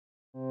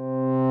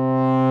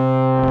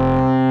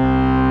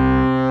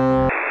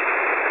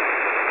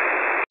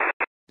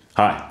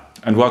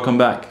and welcome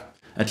back.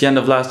 At the end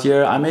of last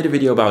year, I made a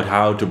video about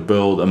how to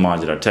build a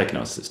modular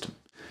techno system.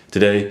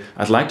 Today,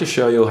 I'd like to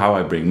show you how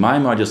I bring my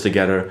modules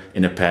together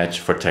in a patch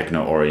for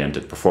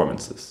techno-oriented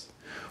performances.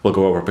 We'll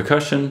go over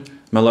percussion,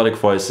 melodic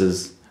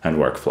voices, and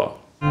workflow.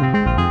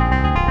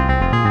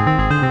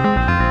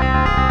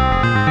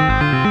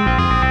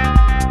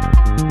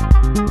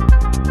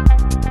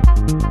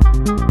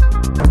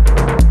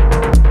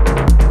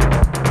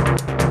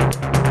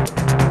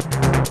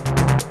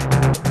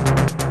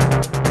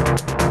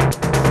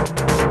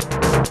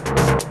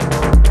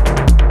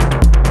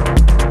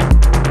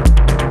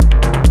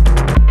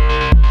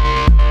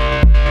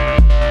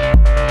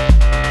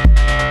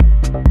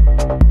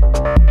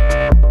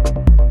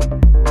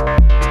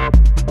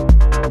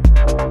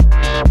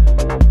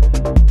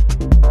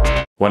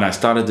 When I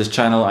started this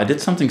channel, I did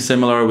something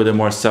similar with a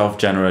more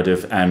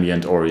self-generative,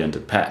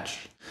 ambient-oriented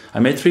patch. I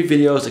made 3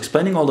 videos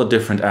explaining all the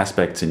different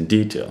aspects in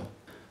detail.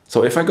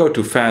 So if I go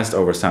too fast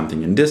over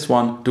something in this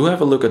one, do have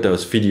a look at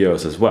those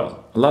videos as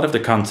well. A lot of the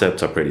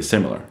concepts are pretty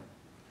similar.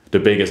 The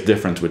biggest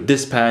difference with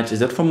this patch is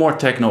that for more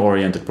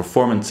techno-oriented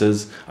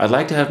performances, I'd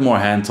like to have more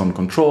hands-on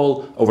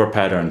control over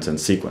patterns and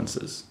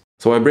sequences.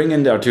 So I bring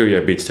in the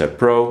Arturia Beatstep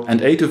Pro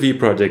and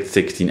AtoVproject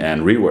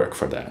 16N Rework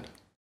for that.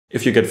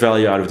 If you get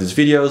value out of these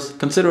videos,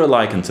 consider a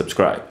like and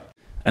subscribe.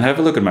 And have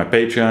a look at my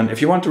Patreon if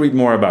you want to read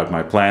more about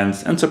my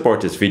plans and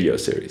support this video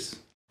series.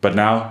 But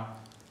now,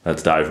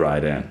 let's dive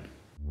right in.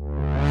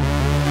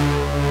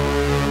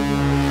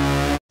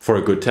 For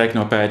a good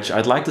techno patch,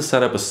 I'd like to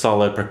set up a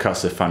solid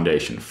percussive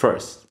foundation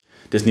first.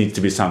 This needs to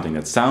be something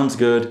that sounds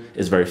good,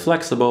 is very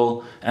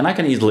flexible, and I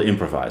can easily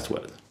improvise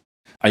with.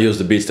 I use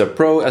the Beatstep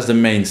Pro as the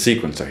main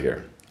sequencer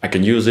here. I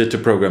can use it to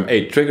program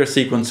 8 trigger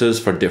sequences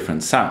for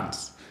different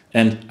sounds.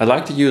 And I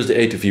like to use the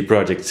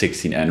AtoVproject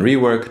 16N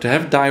Rework to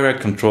have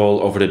direct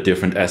control over the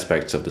different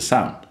aspects of the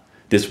sound.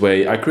 This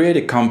way I create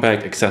a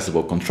compact,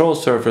 accessible control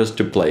surface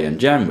to play and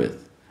jam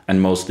with. And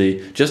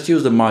mostly just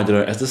use the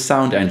modular as the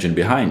sound engine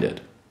behind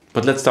it.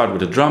 But let's start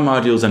with the drum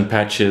modules and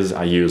patches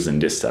I use in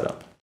this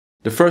setup.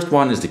 The first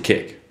one is the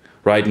kick.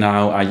 Right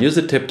now I use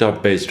the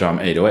tip-top bass drum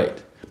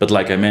 808. But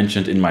like I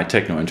mentioned in my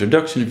techno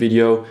introduction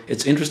video,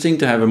 it's interesting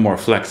to have a more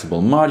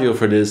flexible module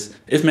for this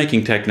if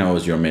making techno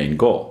is your main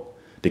goal.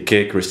 The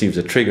kick receives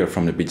a trigger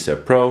from the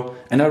Beatstep Pro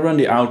and I run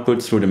the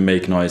output through the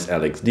Make Noise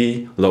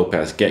LXD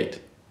low-pass gate.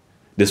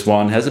 This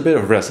one has a bit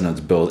of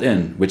resonance built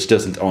in, which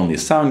doesn't only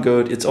sound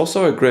good, it's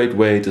also a great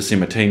way to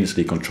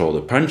simultaneously control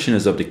the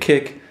punchiness of the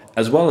kick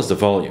as well as the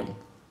volume.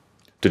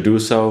 To do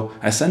so,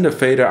 I send a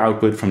fader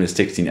output from the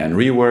 16N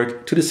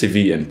Rework to the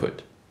CV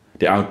input.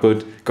 The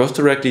output goes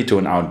directly to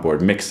an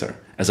outboard mixer,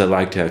 as I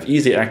like to have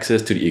easy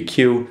access to the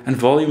EQ and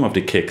volume of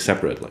the kick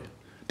separately.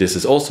 This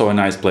is also a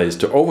nice place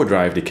to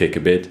overdrive the kick a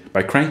bit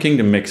by cranking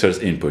the mixer's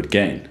input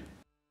gain.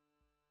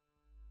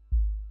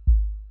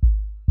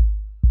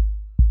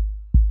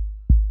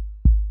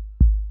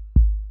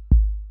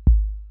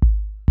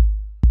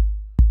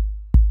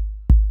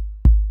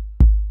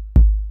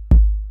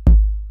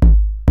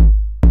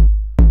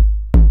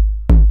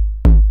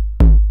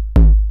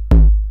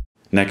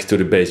 Next to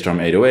the bass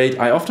drum 808,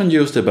 I often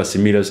use the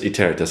Bassimilos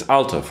Iteritas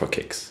Alto for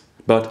kicks.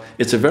 But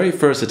it's a very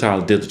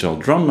versatile digital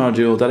drum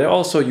module that I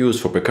also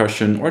use for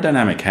percussion or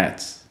dynamic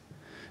heads.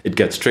 It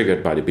gets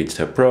triggered by the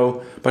Beatstep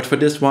Pro, but for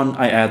this one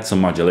I add some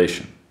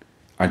modulation.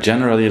 I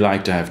generally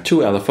like to have 2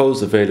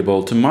 LFOs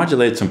available to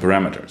modulate some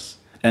parameters.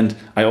 And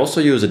I also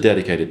use a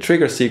dedicated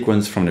trigger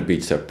sequence from the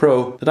Beatstep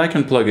Pro that I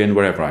can plug in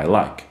wherever I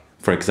like,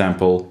 for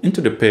example into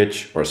the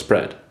pitch or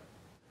spread.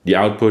 The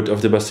output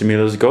of the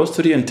Bassimilos goes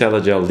to the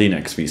IntelliGel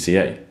Linux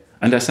VCA.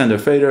 And I send a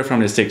fader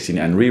from the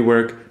 16N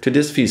Rework to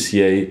this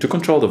VCA to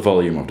control the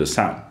volume of the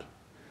sound.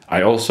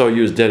 I also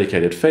use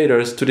dedicated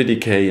faders to the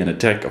decay and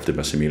attack of the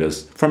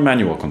Bassimilos for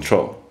manual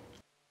control.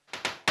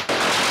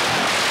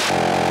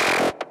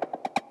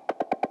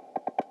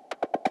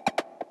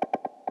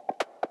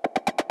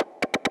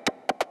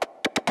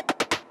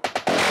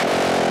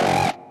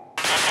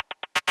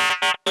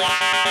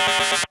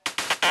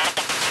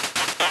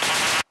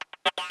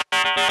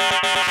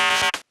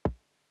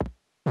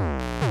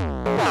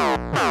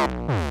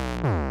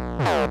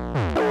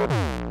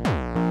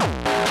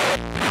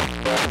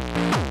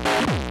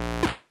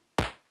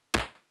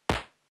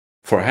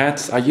 For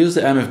heads, I use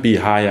the MFB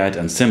hi-hat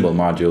and cymbal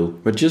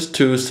module with just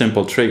 2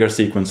 simple trigger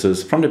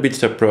sequences from the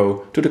Beatstep Pro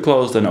to the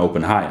closed and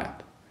open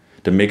hi-hat.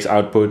 The mix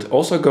output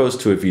also goes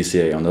to a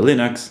VCA on the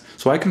Linux,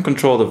 so I can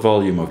control the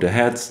volume of the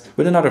heads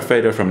with another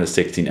fader from the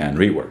 16N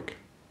Rework.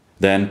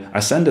 Then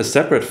I send a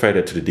separate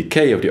fader to the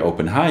decay of the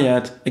open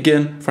hi-hat,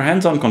 again for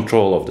hands-on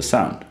control of the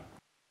sound.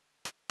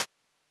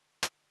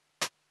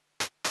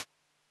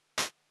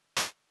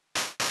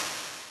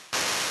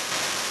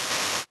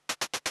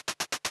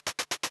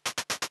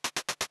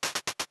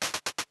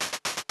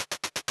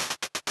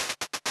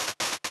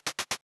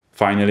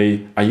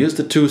 Finally, I use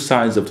the 2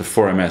 sides of the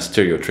 4MS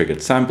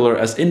stereo-triggered sampler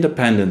as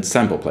independent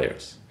sample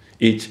players,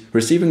 each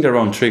receiving their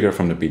own trigger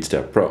from the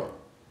Beatstep Pro.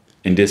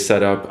 In this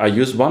setup, I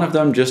use one of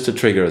them just to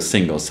trigger a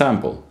single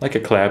sample, like a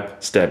clap,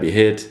 stabby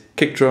hit,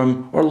 kick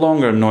drum, or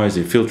longer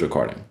noisy field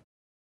recording.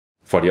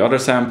 For the other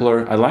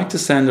sampler, I like to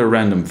send a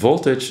random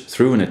voltage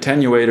through an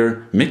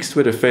attenuator mixed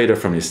with a fader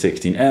from the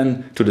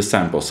 16N to the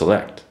sample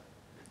select.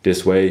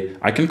 This way,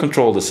 I can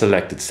control the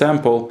selected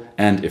sample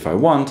and, if I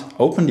want,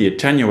 open the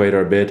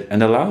attenuator a bit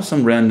and allow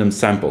some random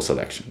sample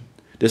selection.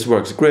 This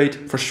works great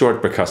for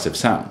short percussive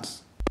sounds.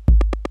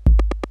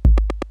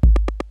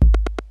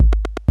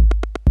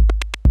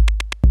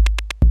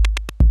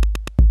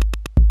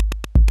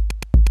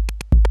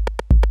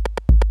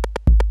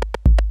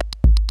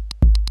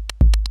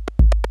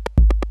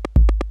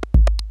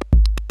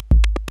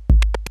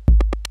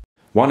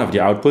 One of the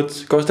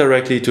outputs goes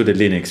directly to the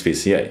Linux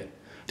VCA.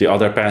 The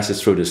other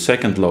passes through the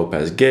second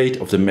low-pass gate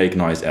of the Make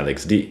Noise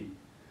LXD.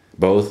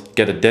 Both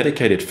get a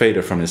dedicated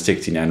fader from the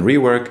 16N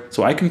Rework,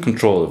 so I can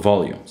control the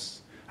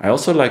volumes. I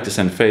also like to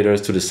send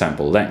faders to the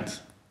sample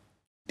length.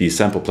 These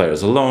sample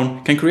players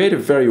alone can create a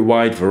very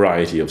wide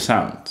variety of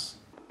sounds.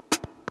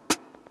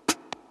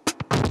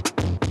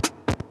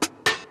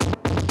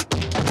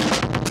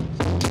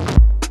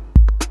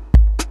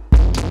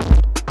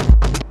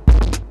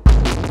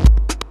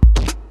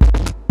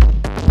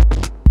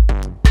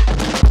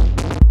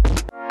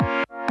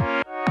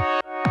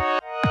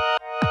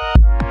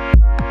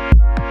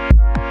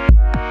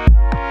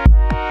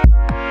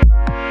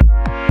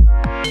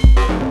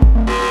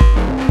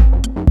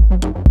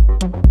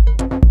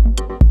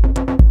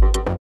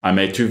 I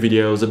made 2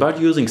 videos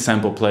about using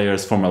sample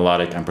players for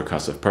melodic and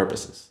percussive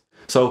purposes.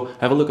 So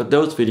have a look at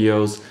those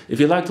videos if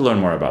you'd like to learn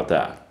more about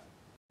that.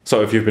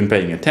 So if you've been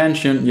paying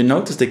attention, you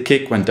notice the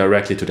kick went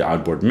directly to the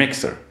outboard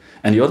mixer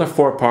and the other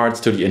 4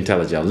 parts to the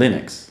IntelliGel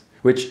Linux,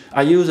 which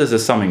I use as a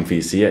summing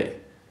VCA,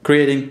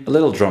 creating a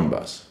little drum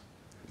bus.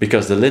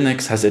 Because the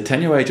Linux has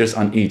attenuators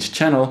on each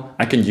channel,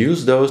 I can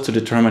use those to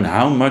determine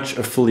how much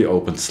a fully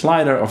opened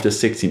slider of the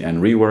 16N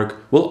Rework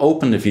will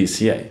open the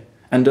VCA,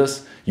 and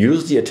thus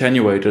use the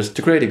attenuators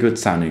to create a good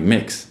sounding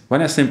mix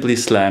when I simply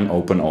slam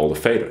open all the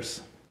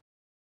faders.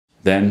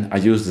 Then I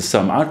use the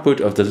sum output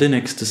of the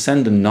Linux to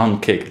send the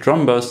non-kick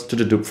drum bus to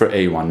the Doepfer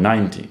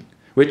A119,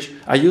 which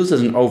I use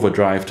as an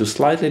overdrive to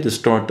slightly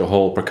distort the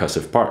whole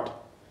percussive part.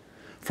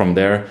 From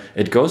there,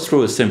 it goes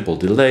through a simple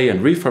delay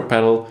and reverb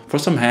pedal for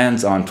some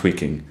hands-on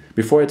tweaking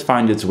before it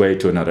finds its way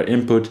to another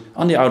input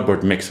on the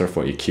outboard mixer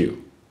for EQ.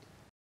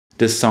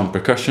 This sum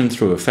percussion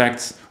through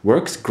effects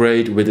works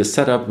great with a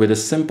setup with a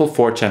simple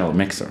 4-channel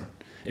mixer.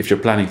 If you're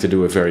planning to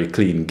do a very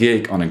clean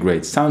gig on a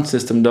great sound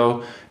system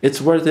though, it's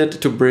worth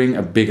it to bring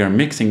a bigger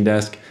mixing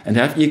desk and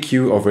have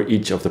EQ over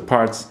each of the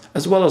parts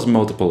as well as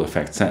multiple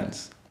effect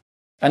sends.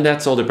 And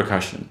that's all the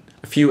percussion,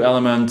 a few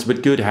elements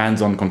with good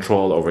hands-on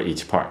control over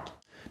each part.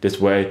 This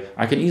way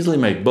I can easily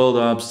make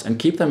build-ups and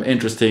keep them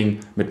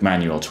interesting with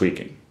manual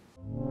tweaking.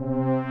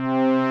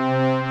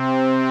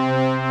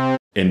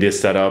 In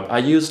this setup, I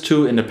use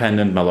 2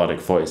 independent melodic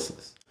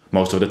voices.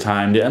 Most of the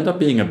time they end up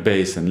being a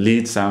bass and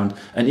lead sound,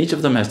 and each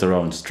of them has their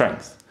own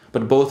strength,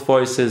 but both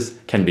voices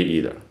can be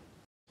either.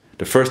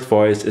 The first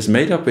voice is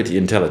made up with the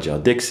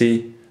IntelliGel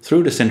Dixie,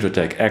 through the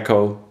Synthetech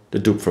Echo, the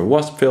Doepfer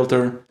Wasp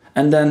filter,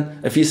 and then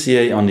a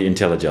VCA on the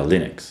IntelliGel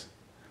Linux.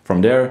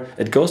 From there,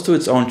 it goes to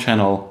its own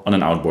channel on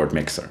an outboard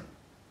mixer.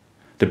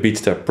 The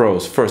Beatstep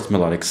Pro's first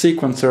melodic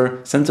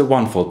sequencer sends a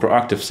 1V per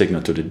octave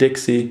signal to the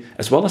Dixie,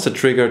 as well as a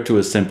trigger to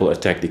a simple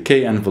attack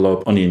decay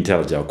envelope on the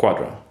IntelliGel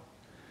Quadra.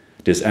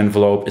 This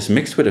envelope is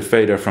mixed with a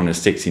fader from the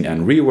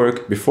 16N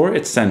Rework before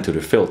it's sent to the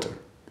filter.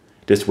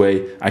 This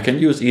way I can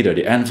use either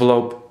the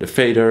envelope, the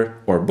fader,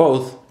 or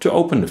both to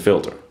open the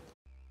filter.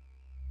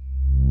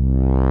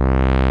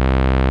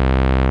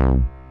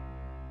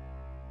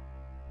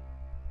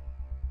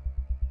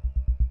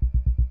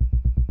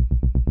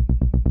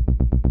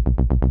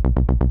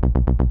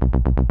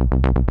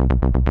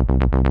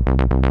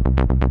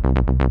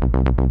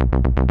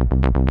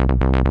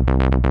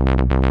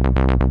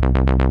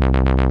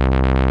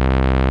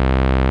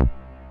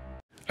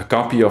 A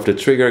copy of the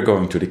trigger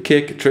going to the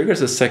kick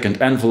triggers a second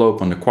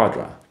envelope on the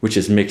Quadra, which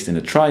is mixed in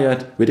a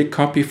triad with a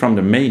copy from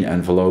the main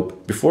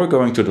envelope before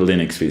going to the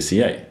Linux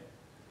VCA.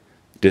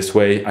 This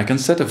way I can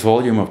set the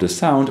volume of the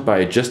sound by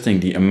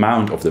adjusting the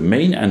amount of the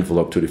main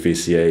envelope to the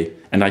VCA,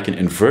 and I can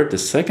invert the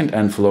second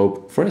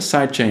envelope for a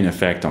sidechain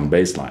effect on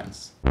bass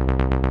lines.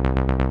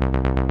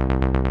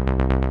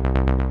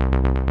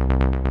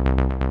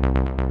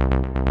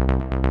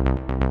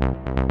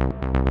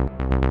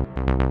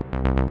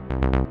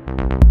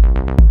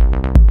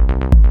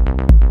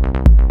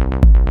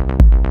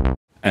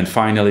 And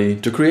finally,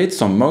 to create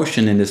some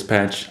motion in this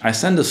patch, I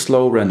send a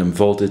slow random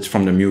voltage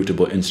from the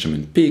mutable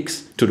instrument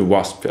peaks to the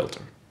Wasp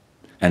filter,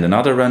 and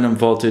another random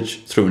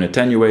voltage through an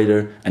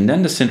attenuator and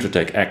then the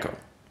Synthetech Echo.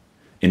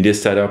 In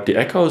this setup, the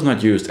echo is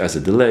not used as a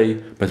delay,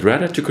 but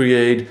rather to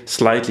create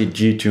slightly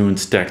G-tuned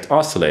stacked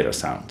oscillator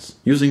sounds,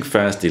 using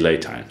fast delay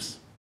times.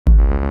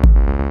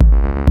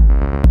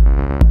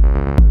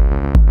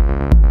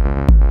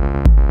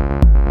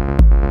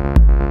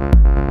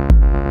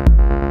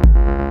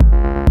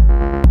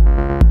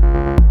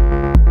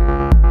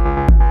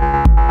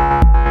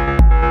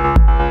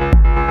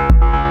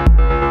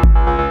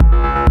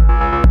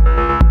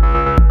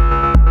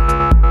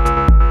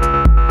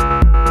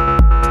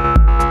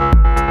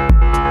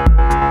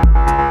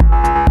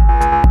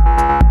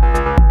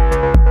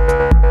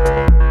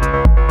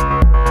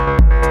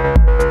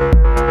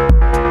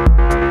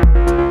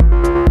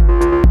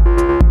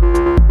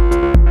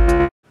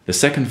 The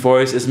second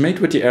voice is made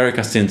with the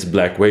Erica Synth's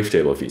Black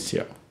Wavetable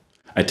VCO.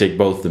 I take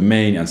both the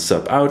main and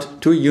sub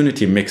out to a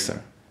Unity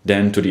mixer,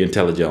 then to the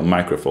IntelliGel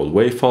Microfold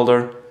wave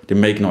folder, the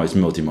Make Noise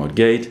multimode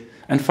gate,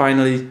 and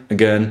finally,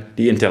 again,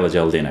 the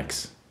IntelliGel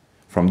Linux.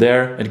 From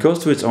there, it goes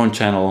to its own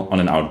channel on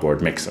an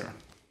outboard mixer.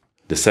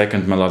 The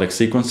second melodic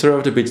sequencer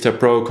of the Beatstep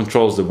Pro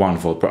controls the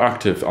 1V per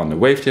octave on the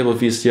Wavetable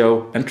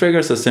VCO and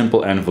triggers a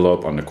simple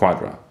envelope on the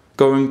Quadra,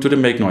 going to the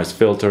Make Noise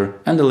filter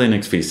and the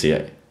Linux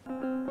VCA.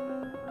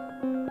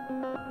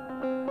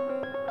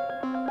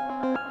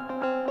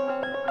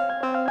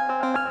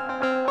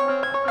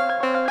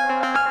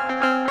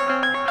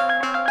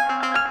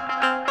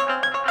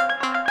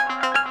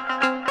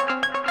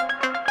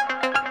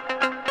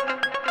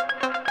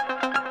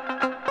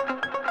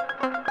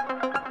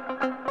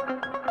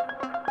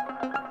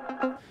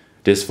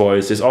 This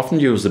voice is often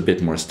used a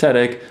bit more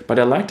static, but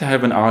I like to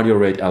have an audio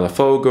rate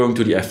LFO going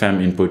to the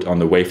FM input on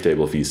the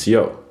Wavetable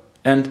VCO,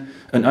 and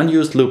an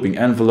unused looping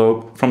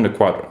envelope from the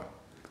Quadra,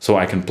 so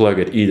I can plug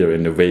it either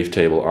in the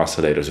Wavetable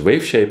oscillator's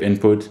waveshape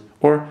input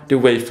or the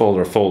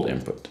wavefolder fold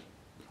input.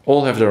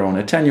 All have their own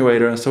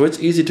attenuator, so it's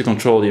easy to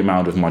control the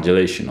amount of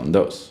modulation on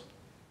those.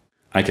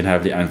 I can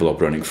have the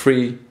envelope running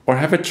free, or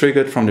have it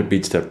triggered from the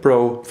Beatstep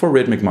Pro for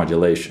rhythmic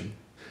modulation.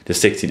 The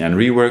 16N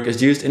rework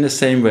is used in the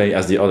same way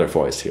as the other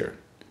voice here.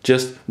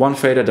 Just one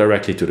fader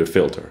directly to the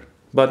filter,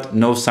 but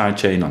no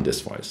sidechain on this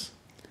voice.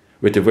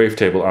 With the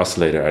Wavetable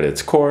oscillator at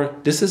its core,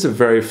 this is a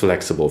very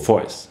flexible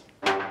voice.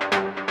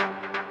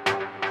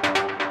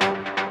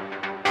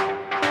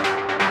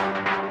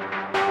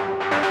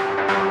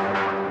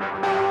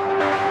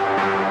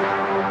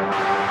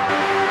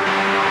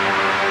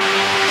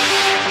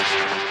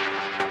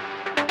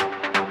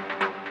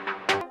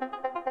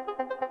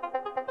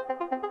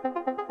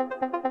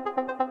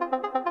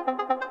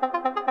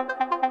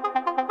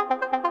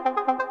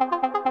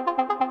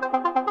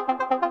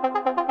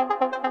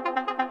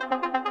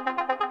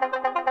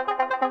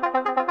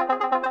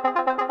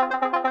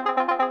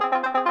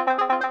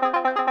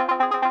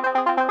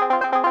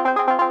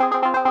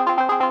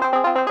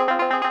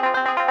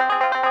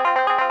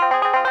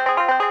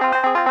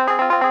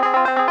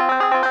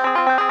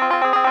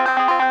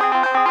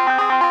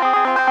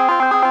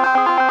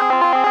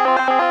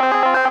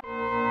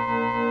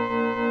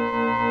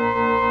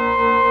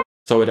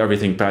 So with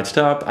everything patched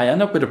up, I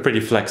end up with a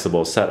pretty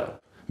flexible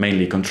setup,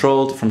 mainly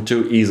controlled from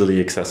two easily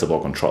accessible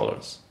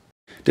controllers.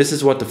 This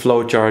is what the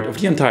flowchart of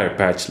the entire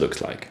patch looks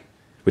like,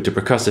 with the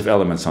percussive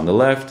elements on the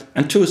left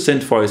and two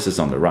synth voices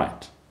on the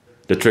right.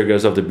 The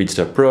triggers of the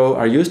Beatstep Pro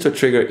are used to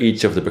trigger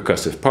each of the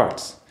percussive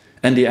parts,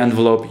 and the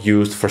envelope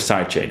used for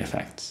sidechain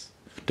effects.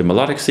 The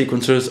melodic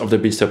sequencers of the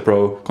Beatstep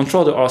Pro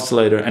control the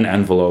oscillator and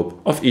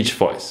envelope of each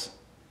voice.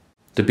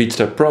 The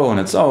Beatstep Pro on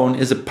its own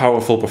is a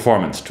powerful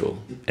performance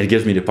tool. It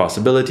gives me the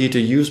possibility to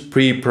use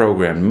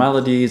pre-programmed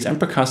melodies and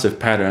percussive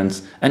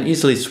patterns and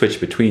easily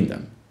switch between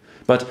them.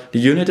 But the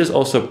unit is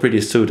also pretty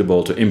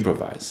suitable to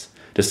improvise.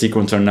 The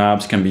sequencer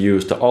knobs can be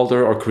used to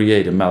alter or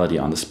create a melody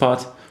on the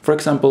spot, for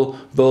example,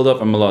 build up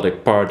a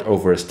melodic part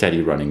over a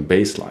steady running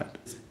bass line.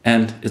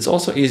 And it's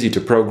also easy to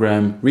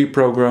program,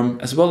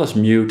 reprogram, as well as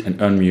mute and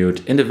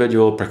unmute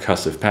individual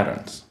percussive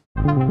patterns.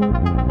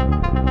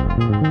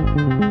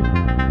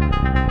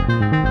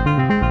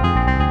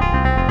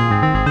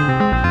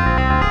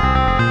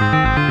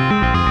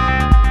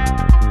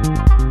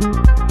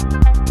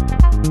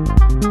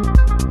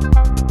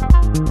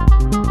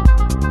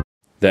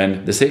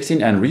 Then the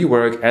 16N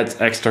rework adds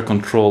extra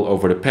control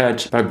over the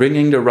patch by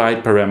bringing the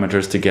right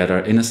parameters together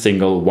in a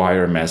single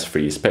wire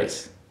mesh-free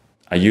space.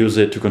 I use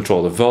it to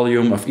control the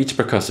volume of each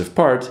percussive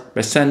part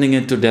by sending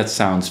it to that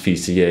sound's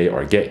VCA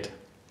or gate.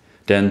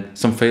 Then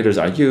some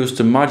faders are used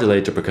to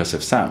modulate the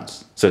percussive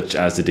sounds, such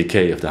as the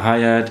decay of the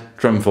hi-hat,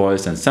 drum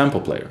voice and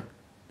sample player.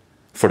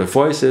 For the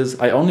voices,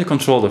 I only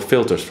control the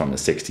filters from the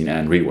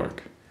 16N rework.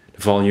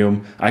 The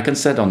volume I can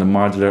set on the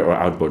modular or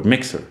outboard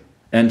mixer,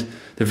 and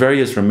the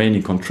various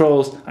remaining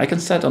controls I can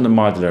set on the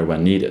modular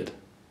when needed.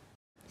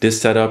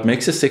 This setup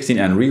makes the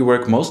 16N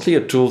rework mostly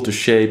a tool to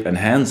shape and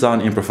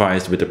hands-on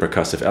improvise with the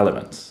percussive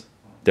elements.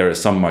 There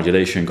is some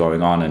modulation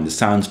going on in the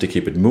sounds to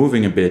keep it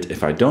moving a bit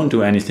if I don't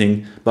do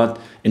anything, but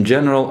in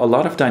general a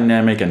lot of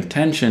dynamic and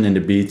tension in the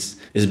beats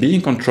is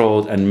being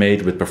controlled and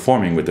made with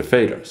performing with the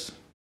faders.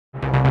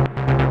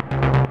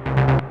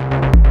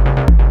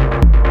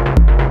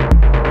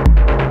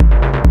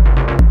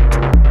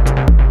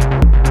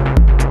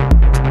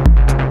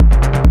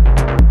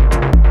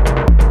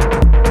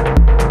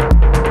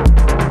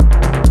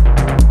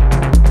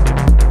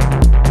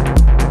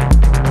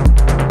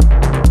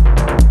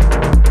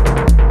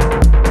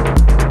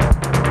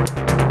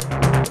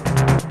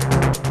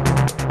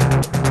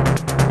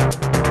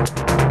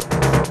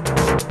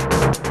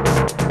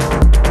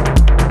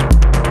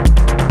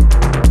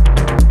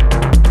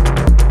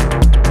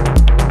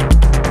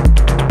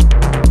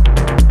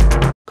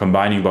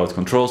 Combining both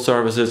control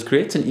services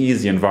creates an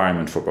easy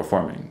environment for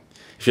performing.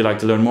 If you'd like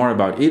to learn more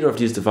about either of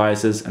these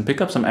devices and pick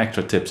up some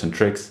extra tips and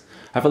tricks,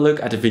 have a look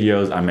at the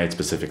videos I made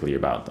specifically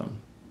about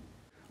them.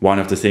 One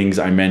of the things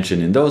I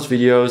mentioned in those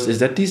videos is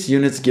that these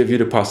units give you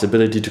the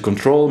possibility to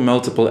control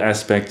multiple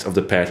aspects of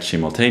the patch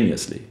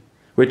simultaneously,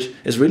 which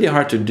is really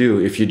hard to do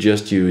if you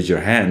just use your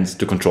hands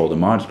to control the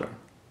modular.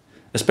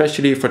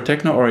 Especially for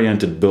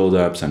techno-oriented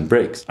build-ups and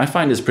breaks, I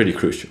find this pretty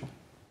crucial.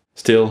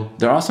 Still,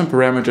 there are some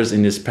parameters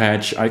in this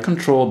patch I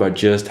control by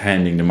just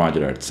handing the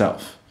modular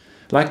itself,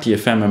 like the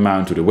FM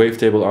amount to the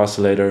wavetable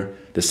oscillator,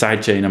 the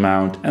sidechain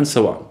amount, and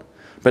so on.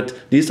 But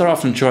these are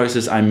often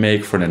choices I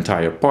make for an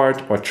entire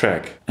part or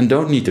track and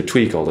don't need to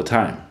tweak all the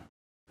time.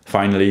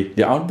 Finally,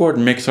 the outboard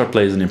mixer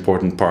plays an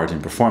important part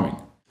in performing.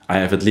 I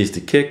have at least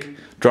the kick,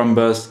 drum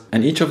bus,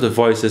 and each of the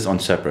voices on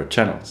separate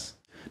channels.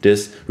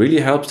 This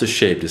really helps to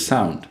shape the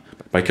sound,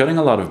 by cutting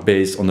a lot of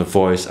bass on the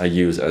voice I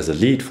use as a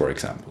lead, for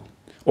example,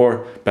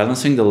 or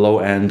balancing the low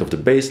end of the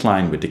bass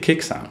line with the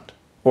kick sound,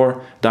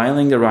 or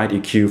dialing the right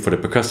EQ for the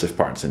percussive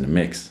parts in the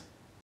mix.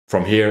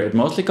 From here, it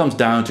mostly comes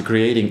down to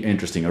creating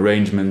interesting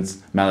arrangements,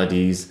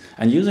 melodies,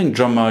 and using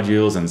drum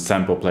modules and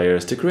sample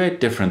players to create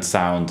different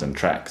sounds and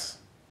tracks.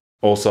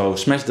 Also,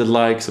 smash the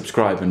like,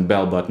 subscribe and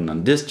bell button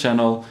on this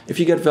channel if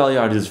you get value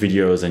out of these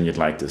videos and you'd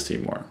like to see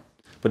more.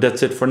 But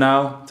that's it for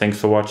now, thanks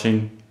for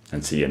watching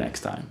and see you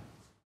next time.